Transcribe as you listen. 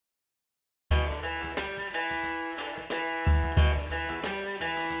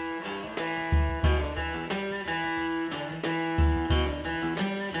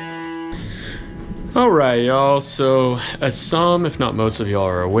Alright y'all, so as some if not most of y'all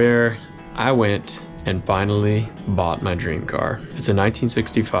are aware, I went and finally bought my dream car. It's a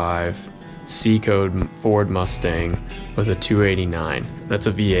 1965 C-code Ford Mustang with a 289. That's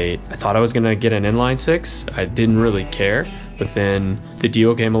a V8. I thought I was gonna get an inline six. I didn't really care, but then the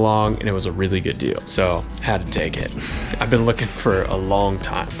deal came along and it was a really good deal. So I had to take it. I've been looking for a long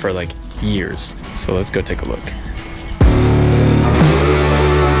time, for like years. So let's go take a look.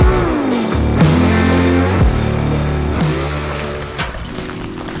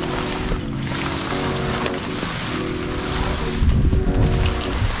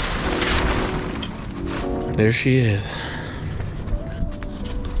 There she is.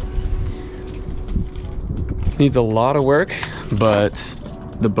 Needs a lot of work, but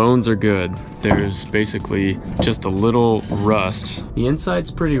the bones are good. There's basically just a little rust. The inside's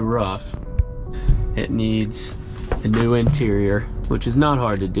pretty rough. It needs a new interior, which is not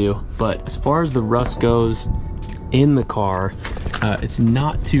hard to do, but as far as the rust goes in the car, it's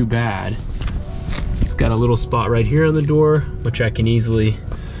not too bad. It's got a little spot right here on the door, which I can easily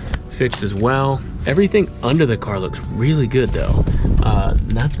fix as well. Everything under the car looks really good though.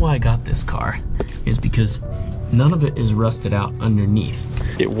 That's why I got this car, is because none of it is rusted out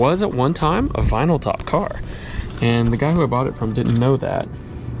underneath. It was at one time a vinyl top car, and the guy who I bought it from didn't know that.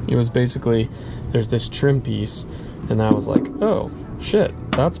 It was basically, there's this trim piece, and I was like, oh shit,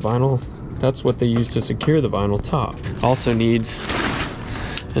 that's vinyl. That's what they use to secure the vinyl top. Also needs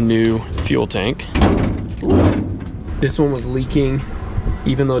a new fuel tank. This one was leaking,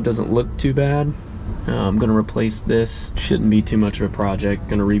 even though it doesn't look too bad. I'm gonna replace this. Shouldn't be too much of a project.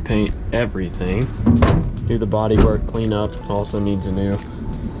 Gonna repaint everything. Do the body work, clean up. Also needs a new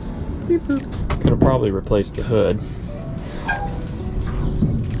beep boop. Gonna probably replace the hood.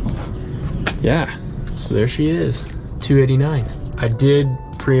 Yeah, so there she is, 289. I did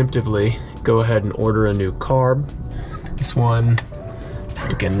preemptively go ahead and order a new carb. This one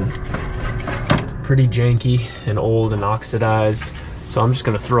looking pretty janky and old and oxidized. So I'm just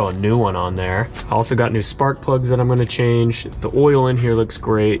gonna throw a new one on there. I also got new spark plugs that I'm gonna change. The oil in here looks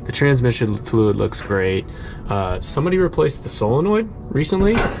great. The transmission fluid looks great. Somebody replaced the solenoid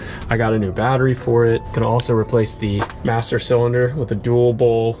recently. I got a new battery for it. Gonna also replace the master cylinder with a dual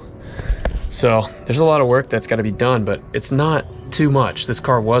bowl. So there's a lot of work that's gotta be done, but it's not too much. This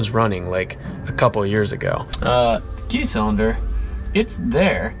car was running like a couple years ago. Key cylinder, it's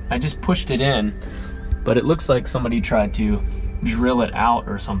there. I just pushed it in, but it looks like somebody tried to drill it out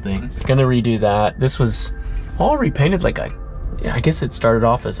or something. Gonna redo that. This was all repainted like I guess it started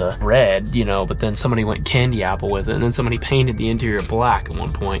off as a red, you know, but then somebody went candy apple with it, and then somebody painted the interior black at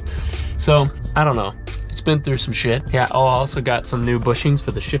one point. So I don't know, it's been through some shit. Yeah, I also got some new bushings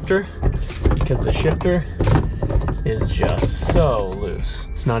for the shifter, because the shifter is just so loose.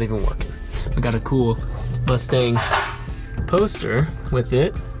 It's not even working. I got a cool Mustang poster with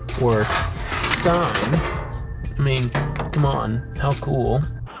it, or sign. I mean, come on, how cool.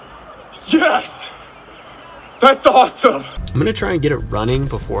 Yes! That's awesome! I'm gonna try and get it running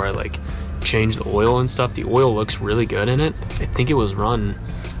before I like change the oil and stuff. The oil looks really good in it. I think it was run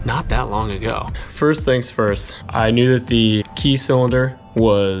not that long ago. First things first, I knew that the key cylinder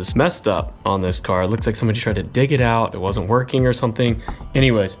was messed up on this car. It looks like somebody tried to dig it out. It wasn't working or something.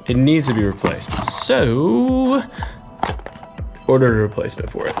 Anyways, it needs to be replaced. So, ordered a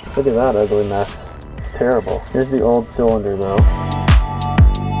replacement for it. Look at that ugly mess. It's terrible. Here's the old cylinder though.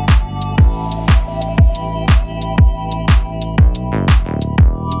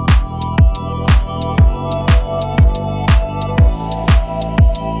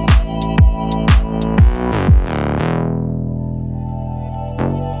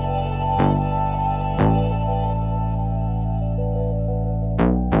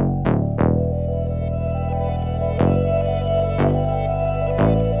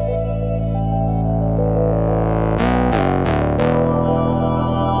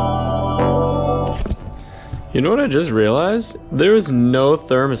 You know what I just realized? There is no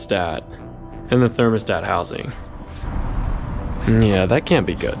thermostat in the thermostat housing. Yeah, that can't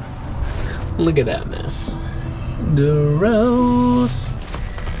be good. Look at that mess. Gross.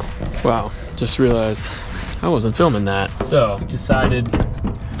 Wow, just realized I wasn't filming that. So, decided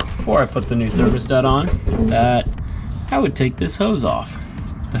before I put the new thermostat on that I would take this hose off.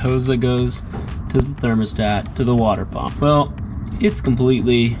 The hose that goes to the thermostat to the water pump. Well, it's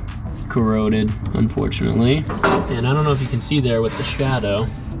completely corroded, unfortunately, and I don't know if you can see there with the shadow,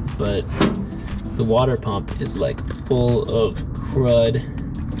 but the water pump is like full of crud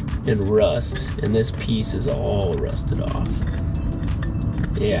and rust, and this piece is all rusted off.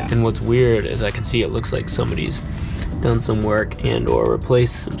 Yeah, and what's weird is I can see it looks like somebody's done some work and or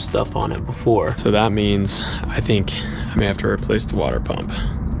replaced some stuff on it before. So that means I think I may have to replace the water pump.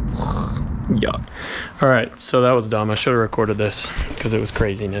 Yeah. All right, so that was dumb. I should have recorded this because it was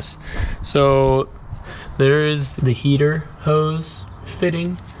craziness. So there is the heater hose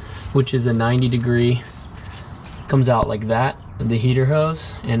fitting, which is a 90-degree, comes out like that, the heater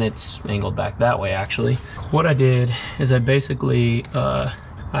hose, and it's angled back that way actually. What I did is I basically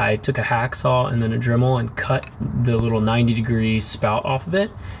I took a hacksaw and then a Dremel and cut the little 90-degree spout off of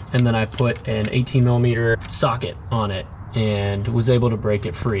it, and then I put an 18mm socket on it and was able to break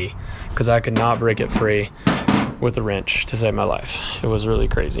it free, because I could not break it free with a wrench to save my life. It was really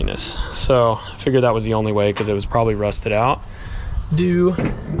craziness. So I figured that was the only way, because it was probably rusted out due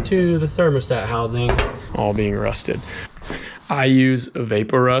to the thermostat housing all being rusted. I use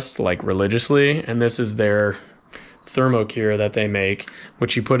Vapor Rust like religiously, and this is their thermocure that they make,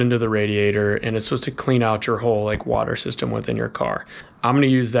 which you put into the radiator, and it's supposed to clean out your whole like water system within your car. I'm gonna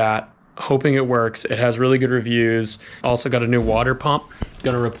use that, hoping it works. It has really good reviews. Also got a new water pump.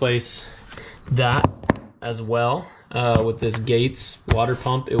 Gonna replace that as well with this Gates water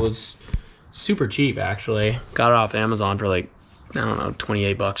pump. It was super cheap actually. Got it off Amazon for like, I don't know,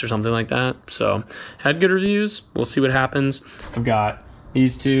 28 bucks or something like that. So had good reviews. We'll see what happens. I've got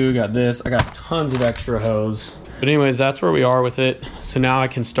these two, got this. I got tons of extra hose. But anyways, that's where we are with it. So now I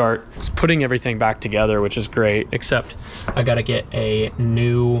can start putting everything back together, which is great, except I gotta get a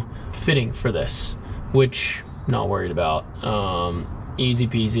new fitting for this, which I'm not worried about. Easy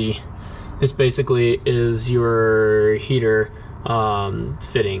peasy. This basically is your heater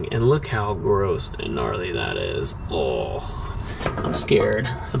fitting, and look how gross and gnarly that is. Oh, I'm scared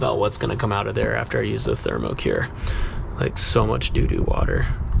about what's gonna come out of there after I use the thermocure. Like so much doo-doo water,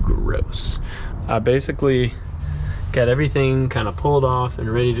 gross. I basically got everything kind of pulled off and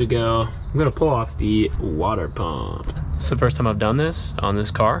ready to go. I'm gonna pull off the water pump. It's the first time I've done this on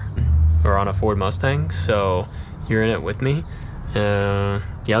this car, or on a Ford Mustang, so you're in it with me.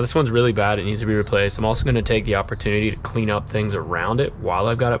 Yeah, this one's really bad. It needs to be replaced. I'm also gonna take the opportunity to clean up things around it while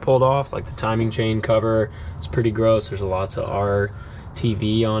I've got it pulled off, like the timing chain cover. It's pretty gross. There's lots of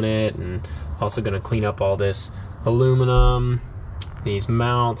RTV on it, and also gonna clean up all this aluminum, these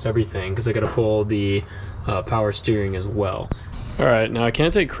mounts, everything, because I gotta pull the power steering as well. All right, now I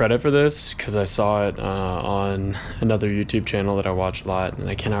can't take credit for this because I saw it on another YouTube channel that I watch a lot, and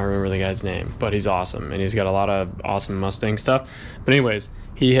I cannot remember the guy's name, but he's awesome, and he's got a lot of awesome Mustang stuff. But anyways,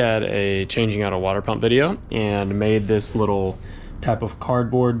 he had a changing out a water pump video and made this little type of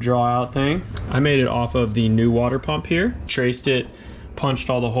cardboard draw out thing. I made it off of the new water pump here, traced it,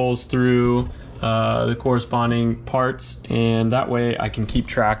 punched all the holes through the corresponding parts, and that way I can keep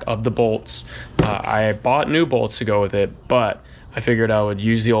track of the bolts. I bought new bolts to go with it, but I figured I would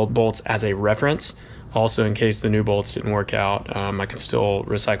use the old bolts as a reference. Also, in case the new bolts didn't work out, I can still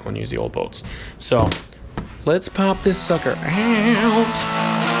recycle and use the old bolts. So let's pop this sucker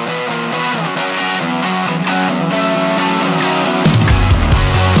out.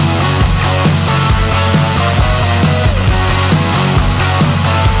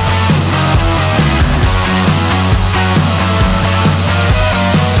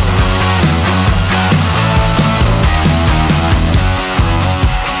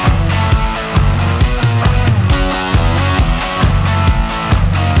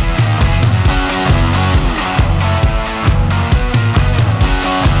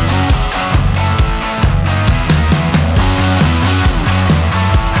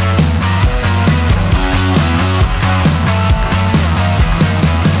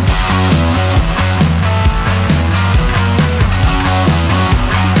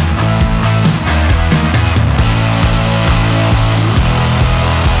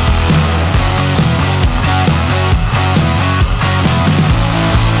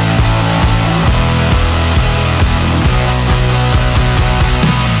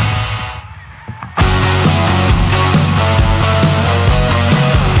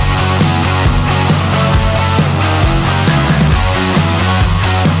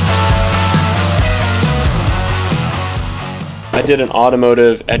 I did an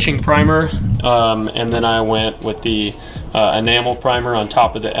automotive etching primer, and then I went with the enamel primer on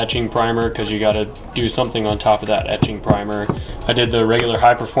top of the etching primer, because you got to do something on top of that etching primer. I did the regular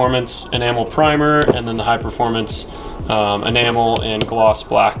high performance enamel primer, and then the high performance enamel and gloss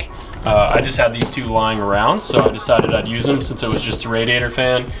black. I just had these two lying around, so I decided I'd use them since it was just a radiator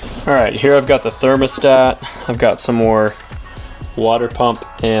fan. All right, here I've got the thermostat. I've got some more water pump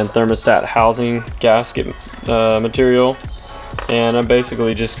and thermostat housing gasket material. And I'm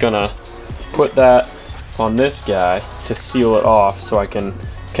basically just gonna put that on this guy to seal it off so I can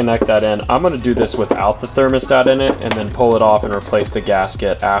connect that in. I'm gonna do this without the thermostat in it and then pull it off and replace the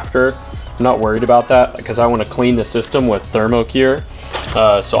gasket after. I'm not worried about that because I want to clean the system with thermocure.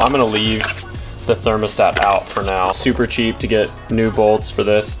 So I'm gonna leave the thermostat out for now. Super cheap to get new bolts for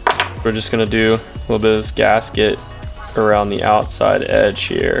this. We're just gonna do a little bit of this gasket around the outside edge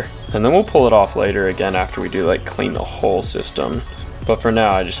here. And then we'll pull it off later again after we do like clean the whole system. But for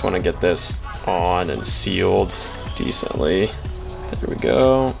now, I just want to get this on and sealed decently. There we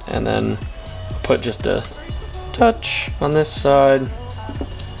go. And then put just a touch on this side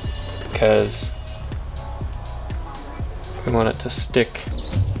because we want it to stick.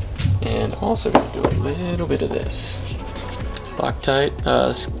 And also gonna do a little bit of this Loctite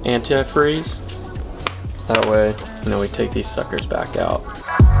antifreeze. So that way, you know, we take these suckers back out.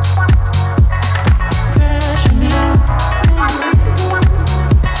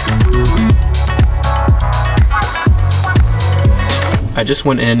 I just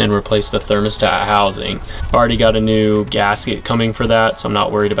went in and replaced the thermostat housing. I already got a new gasket coming for that, so I'm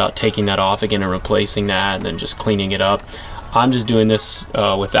not worried about taking that off again and replacing that and then just cleaning it up. I'm just doing this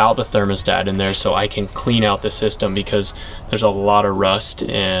without the thermostat in there so I can clean out the system because there's a lot of rust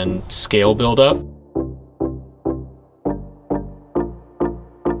and scale buildup.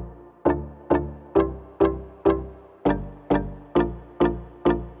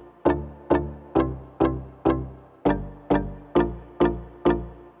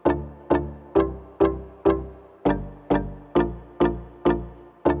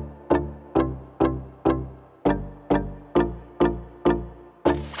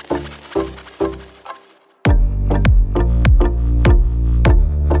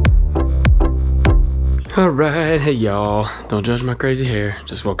 Alright, hey y'all, don't judge my crazy hair,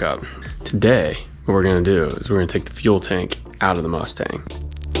 just woke up. Today, what we're gonna do is we're gonna take the fuel tank out of the Mustang.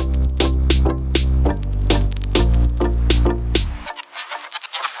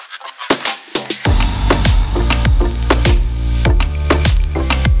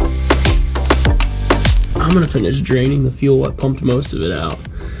 I'm gonna finish draining the fuel. I pumped most of it out,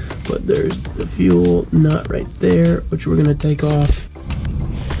 but there's the fuel nut right there, which we're gonna take off.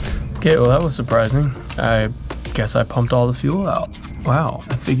 Okay, well that was surprising. I guess I pumped all the fuel out. Wow,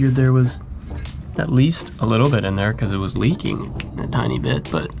 I figured there was at least a little bit in there because it was leaking a tiny bit,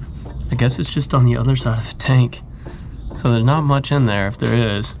 but I guess it's just on the other side of the tank. So there's not much in there if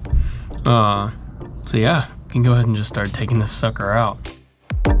there is. So yeah, we can go ahead and just start taking this sucker out.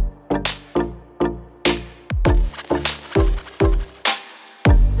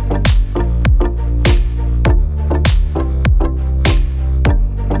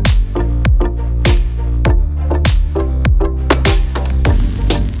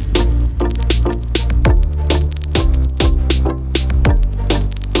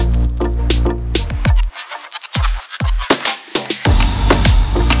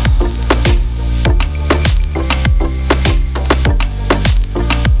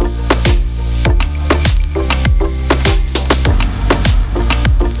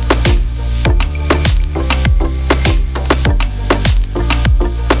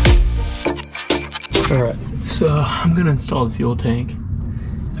 Alright, so I'm gonna install the fuel tank.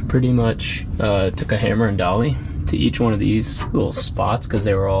 I pretty much took a hammer and dolly to each one of these little spots because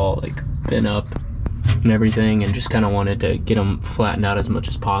they were all like bent up and everything, and just kind of wanted to get them flattened out as much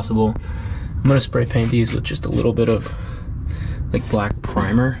as possible. I'm gonna spray paint these with just a little bit of like black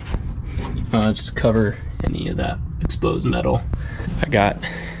primer, just to cover any of that exposed metal. I got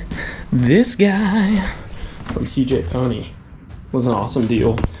this guy from CJ Pony. It was an awesome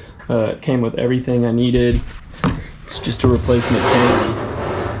deal. It came with everything I needed. It's just a replacement tank.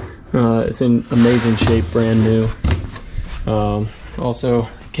 It's in amazing shape, brand new. Also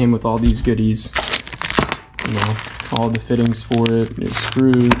came with all these goodies, you know, all the fittings for it, new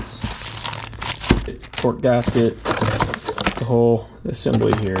screws, torque gasket, the whole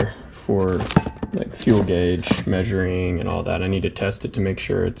assembly here for like fuel gauge measuring and all that. I need to test it to make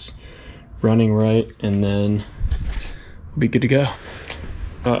sure it's running right, and then we'll be good to go.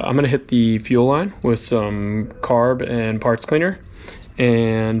 I'm gonna hit the fuel line with some carb and parts cleaner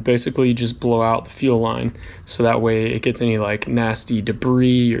and basically just blow out the fuel line so that way it gets any like nasty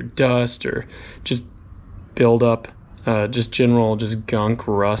debris or dust or just build up, just gunk,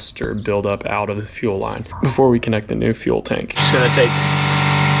 rust or build up out of the fuel line before we connect the new fuel tank. Just gonna take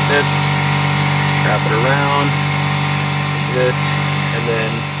this, wrap it around this, and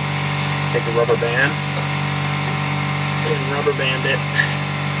then take a rubber band and rubber band it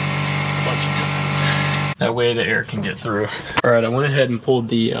a bunch of times. That way the air can get through. All right, I went ahead and pulled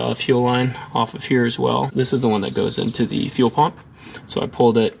the fuel line off of here as well. This is the one that goes into the fuel pump. So I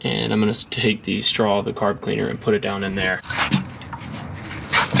pulled it, and I'm gonna take the straw of the carb cleaner and put it down in there.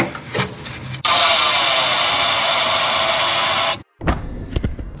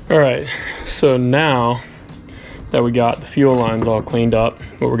 All right, so now that we got the fuel lines all cleaned up,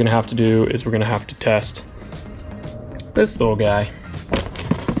 what we're gonna have to do is we're gonna have to test this little guy.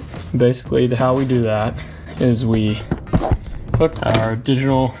 Basically, how we do that is we hook our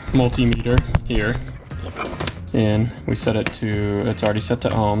digital multimeter here, and we set it to, it's already set to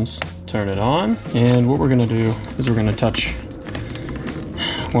ohms, turn it on, and what we're gonna do is we're gonna touch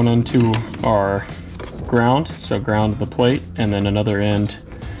one end to our ground, so ground to the plate, and then another end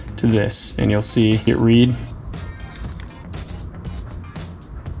to this, and you'll see it read.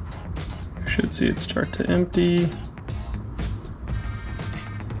 You should see it start to empty.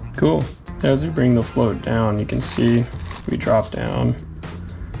 Cool. As we bring the float down, you can see we drop down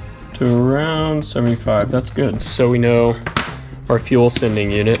to around 75. That's good. So we know our fuel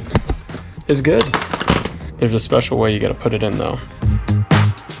sending unit is good. There's a special way you gotta put it in though.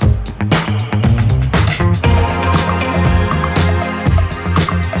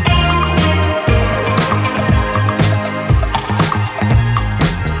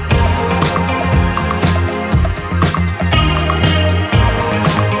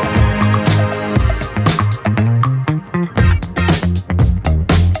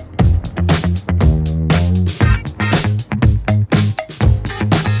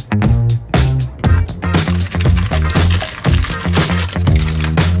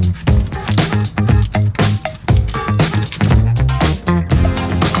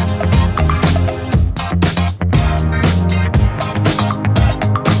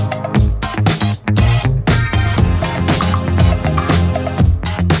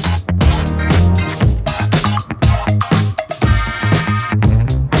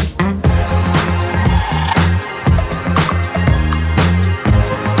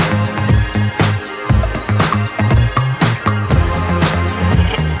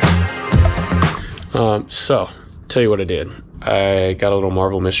 So, tell you what I did. I got a little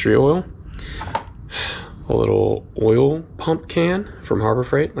Marvel Mystery Oil, a little oil pump can from Harbor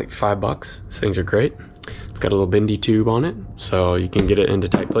Freight, like $5. These things are great. It's got a little bendy tube on it, so you can get it into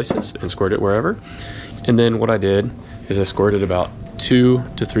tight places and squirt it wherever. And then what I did is I squirted about 2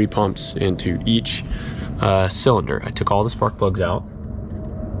 to 3 pumps into each cylinder. I took all the spark plugs out,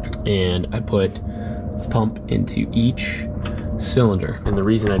 and I put a pump into each cylinder. And the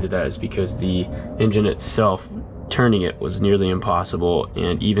reason I did that is because the engine itself, turning it was nearly impossible,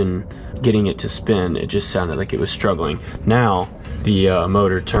 and even getting it to spin, it just sounded like it was struggling. Now the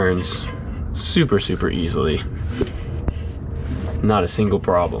motor turns super easily, not a single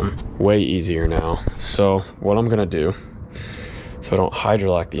problem, way easier now. So what I'm gonna do, so I don't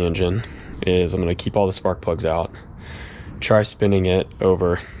hydrolock the engine, is I'm gonna keep all the spark plugs out, try spinning it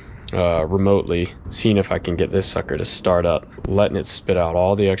over remotely, seeing if I can get this sucker to start up, letting it spit out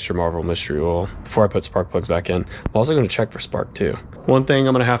all the extra Marvel Mystery Oil before I put spark plugs back in. I'm also going to check for spark too. One thing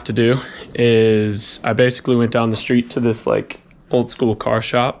I'm going to have to do is I basically went down the street to this like old school car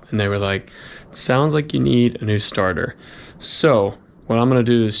shop, and they were like, it sounds like you need a new starter. So what I'm going to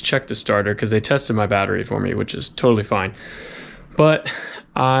do is check the starter, because they tested my battery for me, which is totally fine. But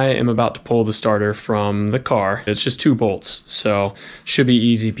I am about to pull the starter from the car. It's just 2 bolts, so should be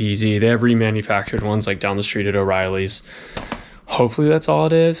easy peasy. They have remanufactured ones like down the street at O'Reilly's. Hopefully that's all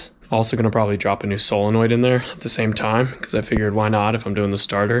it is. Also gonna probably drop a new solenoid in there at the same time, because I figured why not if I'm doing the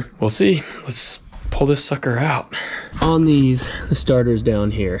starter. We'll see. Let's pull this sucker out. On these, the starter's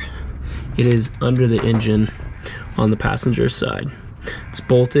down here. It is under the engine on the passenger side. It's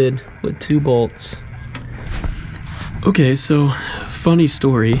bolted with 2 bolts. Okay, so funny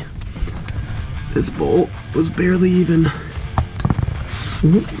story. This bolt was barely even,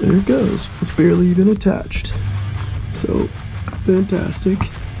 there it goes. It's barely even attached. So, fantastic.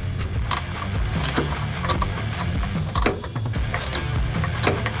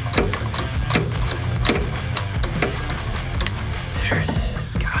 There it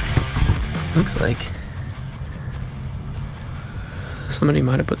is, got it. Looks like somebody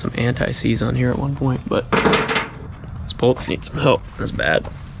might have put some anti-seize on here at one point, but bolts need some help. That's bad.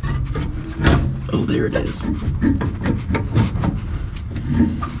 Oh, there it is.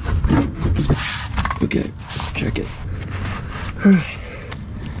 Okay, let's check it. All right.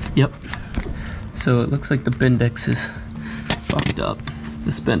 Yep. So it looks like the Bendix is fucked up.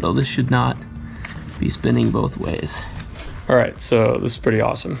 The spindle. This should not be spinning both ways. All right, so this is pretty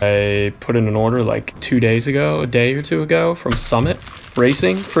awesome. I put in an order like 2 days ago, a day or 2 ago, from Summit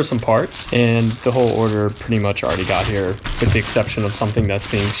Racing for some parts, and the whole order pretty much already got here, with the exception of something that's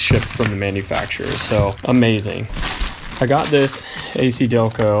being shipped from the manufacturer. So amazing. I got this AC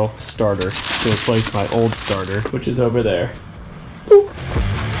Delco starter to replace my old starter, which is over there. Boop.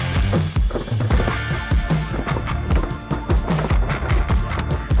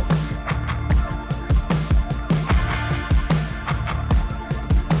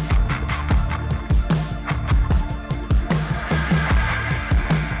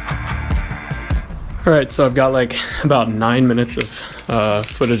 All right, so I've got like about 9 minutes of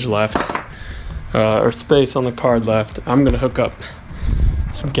footage left, or space on the card left. I'm gonna hook up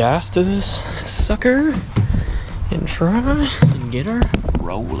some gas to this sucker and try and get her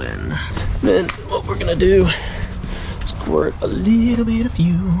rolling. Then what we're gonna do, squirt a little bit of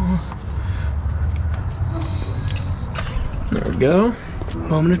fuel. There we go.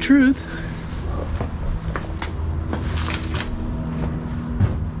 Moment of truth.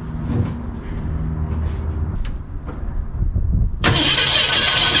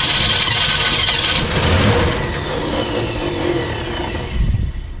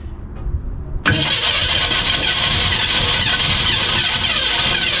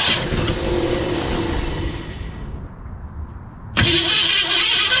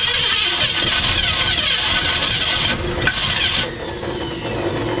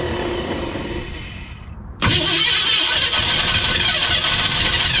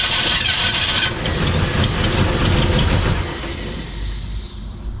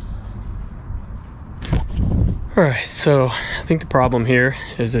 All right, so I think the problem here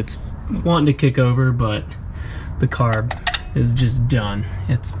is it's wanting to kick over, but the carb is just done.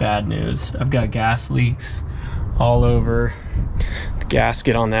 It's bad news. I've got gas leaks all over. The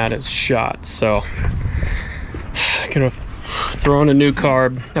gasket on that is shot, so I'm gonna throw in a new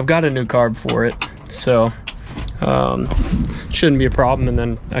carb. I've got a new carb for it, so shouldn't be a problem, and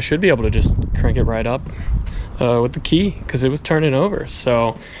then I should be able to just crank it right up with the key, because it was turning over. So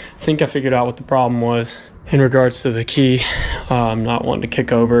I think I figured out what the problem was. In regards to the key not wanting to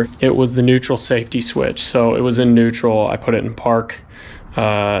kick over, it was the neutral safety switch. So it was in neutral. I put it in park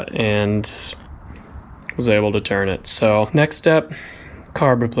and was able to turn it. So next step,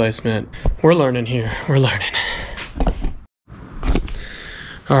 carb replacement. We're learning here. We're learning.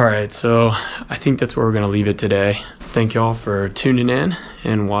 All right, so I think that's where we're gonna leave it today. Thank y'all for tuning in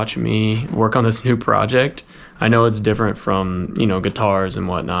and watching me work on this new project. I know it's different from, you know, guitars and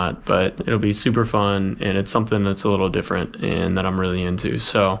whatnot, but it'll be super fun, and it's something that's a little different and that I'm really into.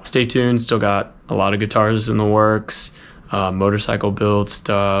 So stay tuned. Still got a lot of guitars in the works, motorcycle build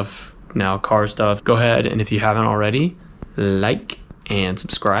stuff, now car stuff. Go ahead, and if you haven't already, like and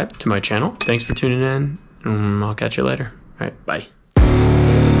subscribe to my channel. Thanks for tuning in, and I'll catch you later. All right, bye.